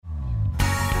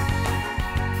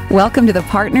Welcome to the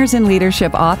Partners in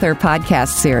Leadership Author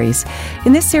Podcast Series.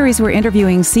 In this series, we're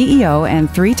interviewing CEO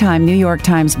and three-time New York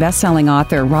Times bestselling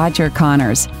author Roger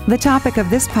Connors. The topic of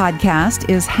this podcast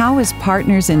is how is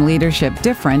Partners in Leadership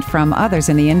different from others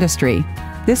in the industry?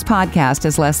 This podcast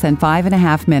is less than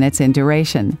 5.5 minutes in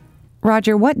duration.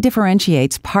 Roger, what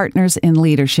differentiates Partners in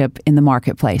Leadership in the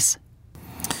marketplace?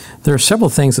 There are several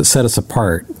things that set us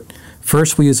apart.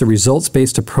 First, we use a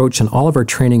results-based approach in all of our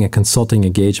training and consulting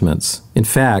engagements. In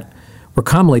fact, we're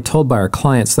commonly told by our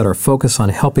clients that our focus on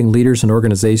helping leaders and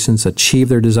organizations achieve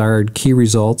their desired key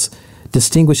results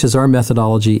distinguishes our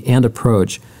methodology and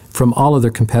approach from all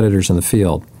other competitors in the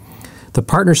field. The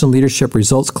Partners in Leadership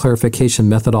results clarification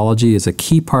methodology is a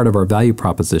key part of our value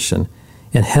proposition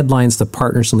and headlines the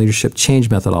Partners in Leadership change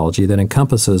methodology that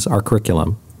encompasses our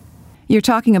curriculum. You're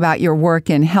talking about your work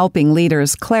in helping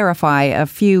leaders clarify a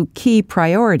few key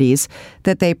priorities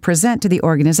that they present to the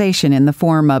organization in the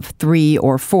form of 3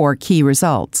 or 4 key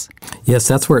results. Yes,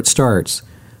 that's where it starts.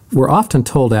 We're often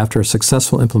told after a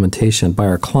successful implementation by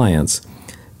our clients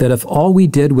that if all we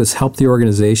did was help the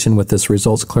organization with this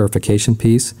results clarification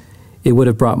piece, it would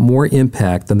have brought more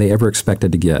impact than they ever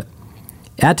expected to get.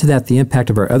 Add to that the impact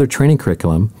of our other training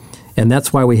curriculum, and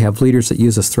that's why we have leaders that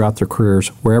use us throughout their careers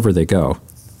wherever they go.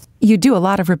 You do a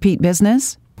lot of repeat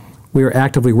business? We are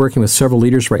actively working with several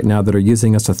leaders right now that are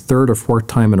using us a 3rd or 4th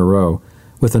time in a row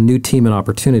with a new team and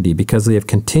opportunity because they have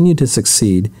continued to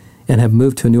succeed and have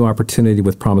moved to a new opportunity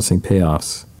with promising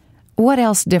payoffs. What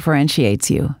else differentiates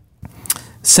you?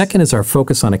 Second is our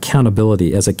focus on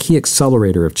accountability as a key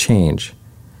accelerator of change.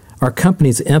 Our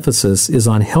company's emphasis is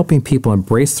on helping people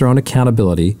embrace their own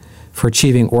accountability for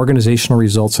achieving organizational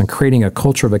results and creating a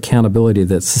culture of accountability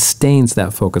that sustains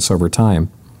that focus over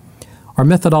time. Our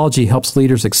methodology helps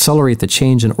leaders accelerate the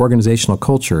change in organizational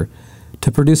culture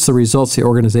to produce the results the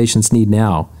organizations need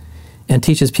now, and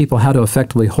teaches people how to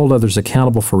effectively hold others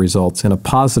accountable for results in a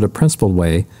positive, principled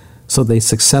way so they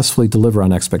successfully deliver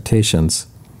on expectations.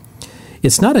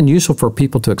 It's not unusual for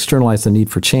people to externalize the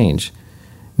need for change,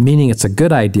 meaning it's a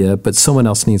good idea, but someone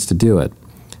else needs to do it.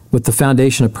 With the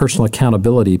foundation of personal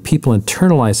accountability, people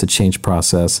internalize the change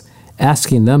process,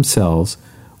 asking themselves,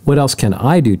 what else can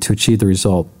I do to achieve the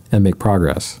result and make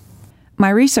progress? My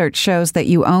research shows that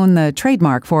you own the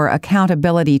trademark for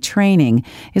accountability training.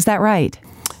 Is that right?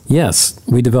 Yes.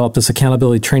 We developed this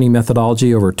accountability training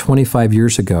methodology over 25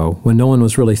 years ago when no one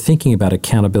was really thinking about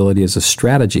accountability as a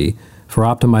strategy for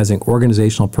optimizing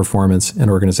organizational performance and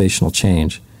organizational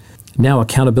change. Now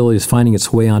accountability is finding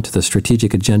its way onto the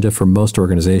strategic agenda for most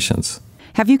organizations.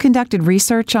 Have you conducted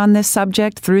research on this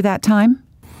subject through that time?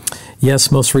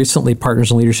 Yes, most recently, Partners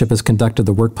in Leadership has conducted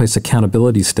the Workplace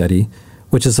Accountability Study,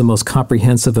 which is the most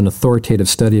comprehensive and authoritative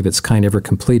study of its kind ever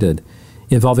completed,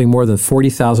 involving more than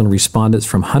 40,000 respondents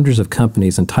from hundreds of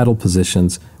companies and title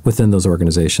positions within those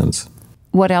organizations.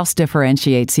 What else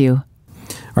differentiates you?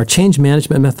 Our change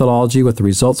management methodology with the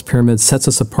results pyramid sets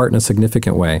us apart in a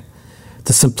significant way.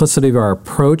 The simplicity of our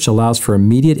approach allows for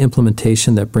immediate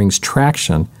implementation that brings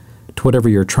traction to whatever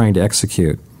you're trying to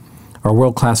execute. Our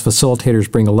world-class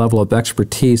facilitators bring a level of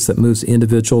expertise that moves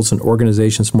individuals and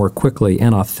organizations more quickly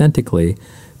and authentically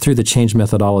through the change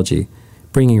methodology,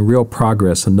 bringing real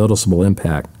progress and noticeable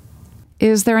impact.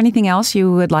 Is there anything else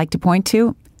you would like to point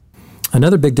to?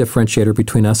 Another big differentiator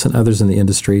between us and others in the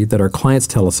industry that our clients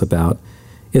tell us about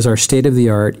is our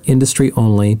state-of-the-art,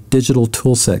 industry-only digital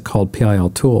toolset called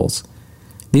PIL Tools.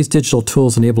 These digital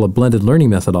tools enable a blended learning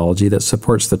methodology that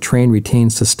supports the train, retain,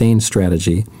 sustain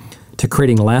strategy to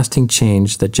creating lasting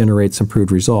change that generates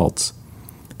improved results.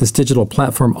 This digital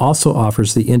platform also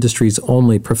offers the industry's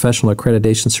only professional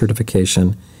accreditation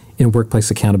certification in workplace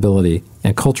accountability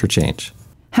and culture change.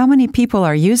 How many people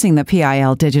are using the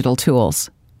PIL digital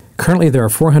tools? Currently, there are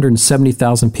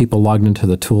 470,000 people logged into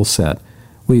the tool set.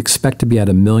 We expect to be at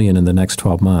 1 million in the next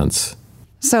 12 months.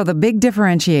 So the big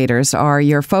differentiators are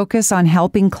your focus on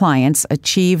helping clients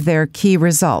achieve their key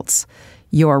results,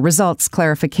 your results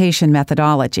clarification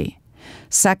methodology.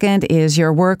 Second is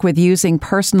your work with using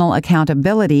personal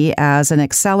accountability as an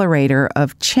accelerator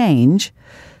of change.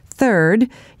 Third,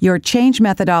 your change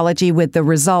methodology with the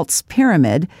results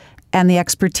pyramid and the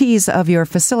expertise of your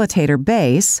facilitator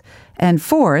base. And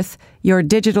fourth, your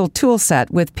digital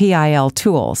toolset with PIL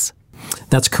tools.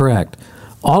 That's correct.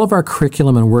 All of our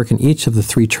curriculum and work in each of the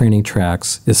 3 training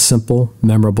tracks is simple,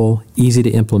 memorable, easy to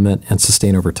implement, and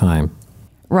sustain over time.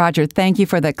 Roger, thank you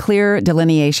for the clear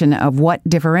delineation of what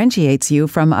differentiates you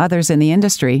from others in the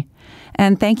industry.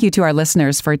 And thank you to our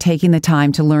listeners for taking the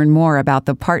time to learn more about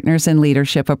the Partners in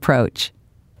Leadership approach.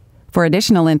 For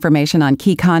additional information on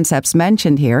key concepts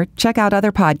mentioned here, check out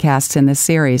other podcasts in this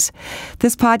series.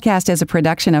 This podcast is a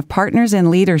production of Partners in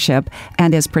Leadership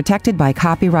and is protected by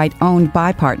copyright owned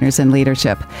by Partners in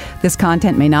Leadership. This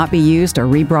content may not be used or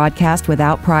rebroadcast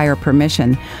without prior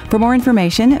permission. For more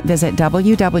information, visit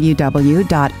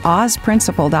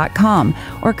www.ozprinciple.com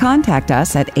or contact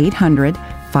us at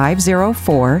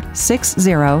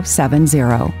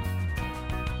 800-504-6070.